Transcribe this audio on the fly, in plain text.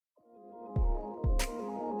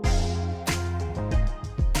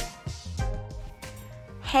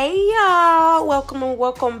Hey y'all, welcome and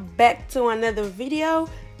welcome back to another video.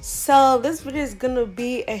 So this video is gonna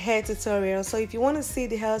be a hair tutorial. So if you want to see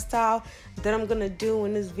the hairstyle that I'm gonna do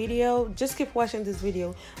in this video, just keep watching this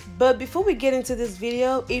video. But before we get into this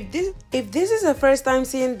video, if this is the first time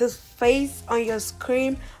seeing this face on your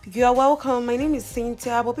screen, you are welcome. My name is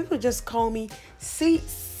Cynthia, but people just call me C.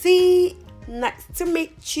 Nice to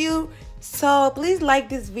meet you. So please like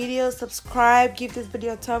this video, subscribe, give this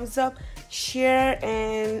video a thumbs up, share,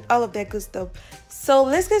 and all of that good stuff. So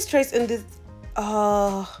let's get straight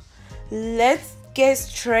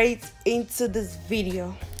into this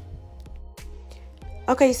video.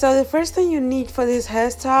 Okay, so the first thing you need for this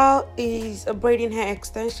hairstyle is a braiding hair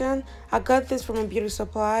extension. I got this from a beauty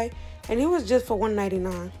supply and it was just for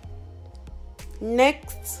 $1.99.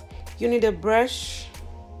 Next, you need a brush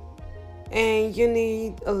and you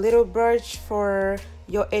need a little brush for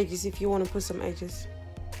your edges if you want to put some edges.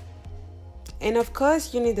 And of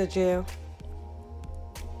course, you need a gel.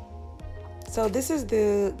 So this is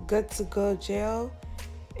the Good to Go gel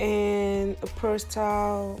and a Pro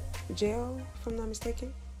Style gel, if I'm not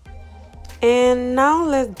mistaken. And now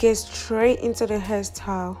let's get straight into the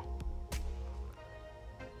hairstyle.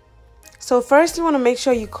 So first, you want to make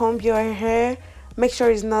sure you comb your hair, make sure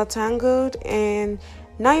it's not tangled, and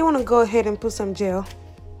now you want to go ahead and put some gel.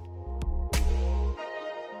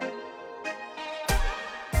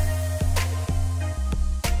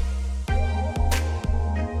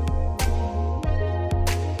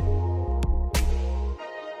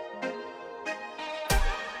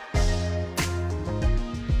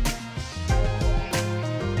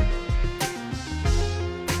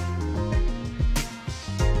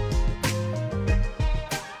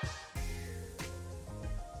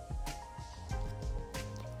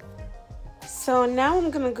 So now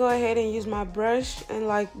I'm gonna go ahead and use my brush and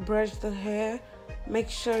brush the hair. Make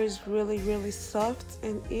sure it's really soft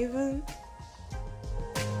and even.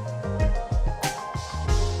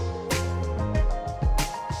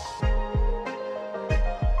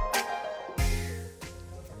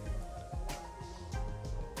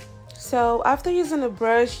 So after using the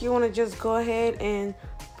brush, you want to just go ahead and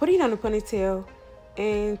put it on a ponytail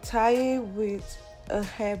and tie it with a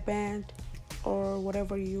hairband or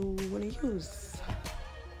whatever you want to use.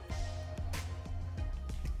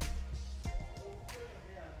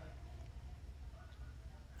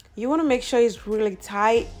 You want to make sure it's really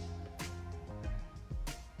tight.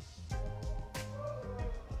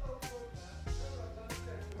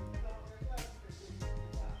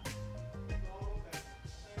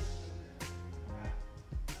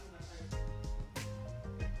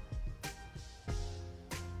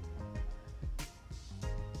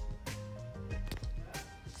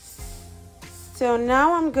 So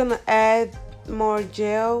now I'm gonna add more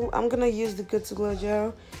gel. I'm gonna use the Good to Glow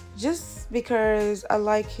gel just because I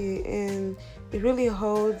like it and it really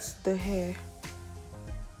holds the hair.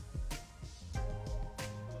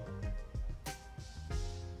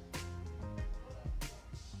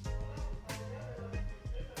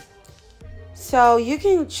 So you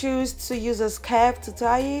can choose to use a scarf to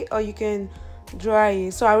tie it or you can dry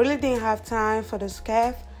it. So I really didn't have time for the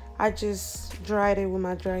scarf. I just dried it with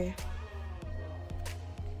my dryer.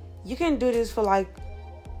 You can do this for like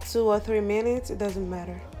 2 or 3 minutes, it doesn't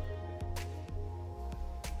matter.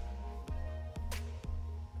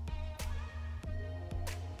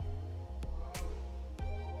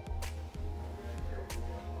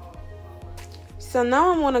 So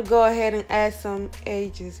now I'm gonna go ahead and add some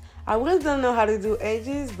edges. I really don't know how to do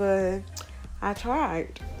edges, but I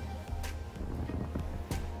tried.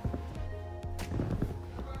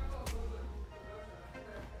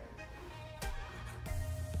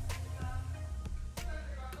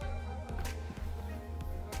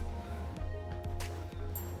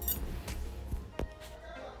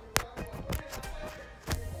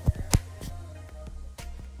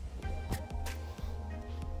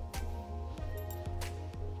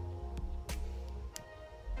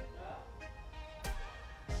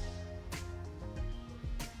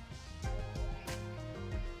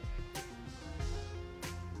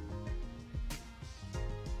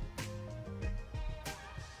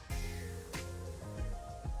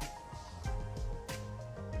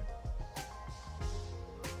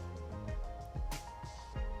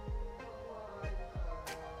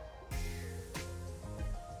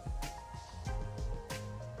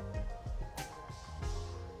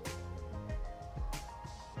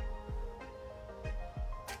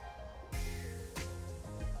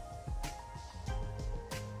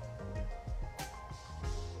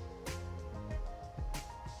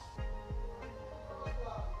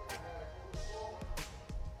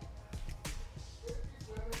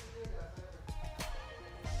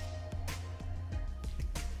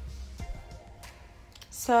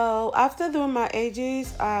 So after doing my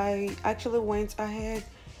edges, I actually went ahead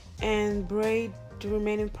and braid the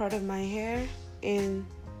remaining part of my hair and,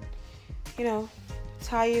 you know,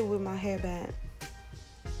 tie it with my hairband.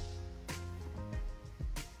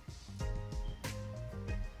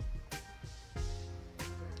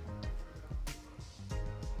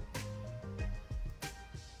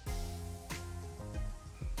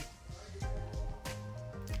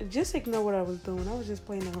 Just ignore what I was doing. I was just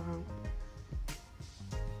playing around.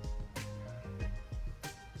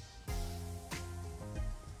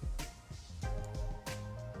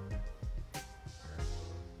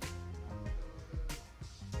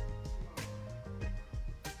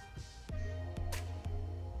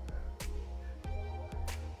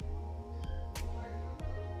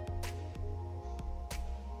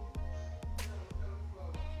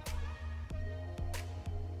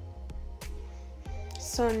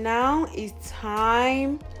 So now it's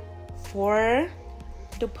time for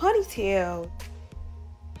the ponytail.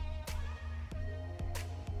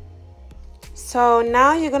 So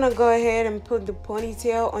now you're gonna go ahead and put the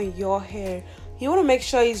ponytail on your hair. You want to make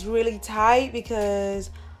sure it's really tight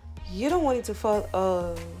because you don't want it to fall.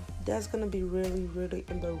 That's gonna be really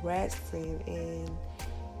embarrassing, and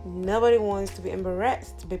nobody wants to be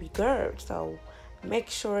embarrassed, baby girl. So make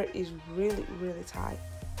sure it's really tight.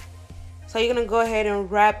 So you're gonna go ahead and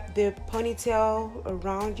wrap the ponytail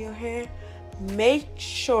around your hair. Make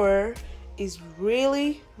sure it's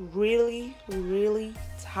really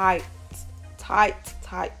tight.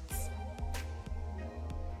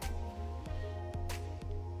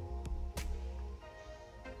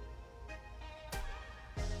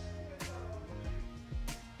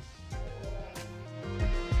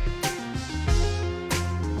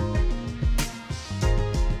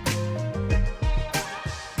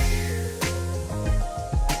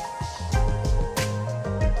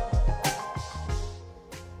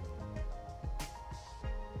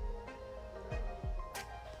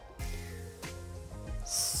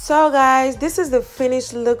 So guys, this is the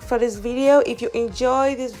finished look for this video. If you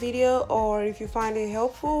enjoy this video or if you find it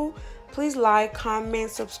helpful, please like,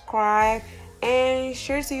 comment, subscribe, and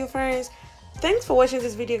share to your friends. Thanks for watching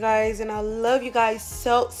this video, guys, and I love you guys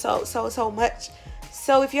so much.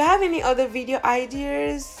 So if you have any other video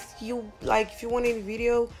ideas, if you want any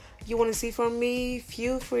video you want to see from me,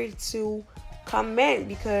 feel free to comment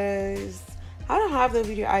because I don't have the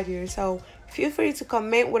video ideas. So feel free to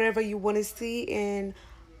comment whatever you want to see, and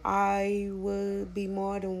I will be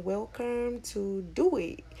more than welcome to do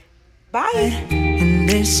it. Bye. And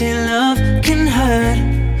they say love can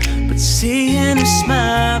hurt, but seeing a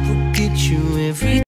smile will get you every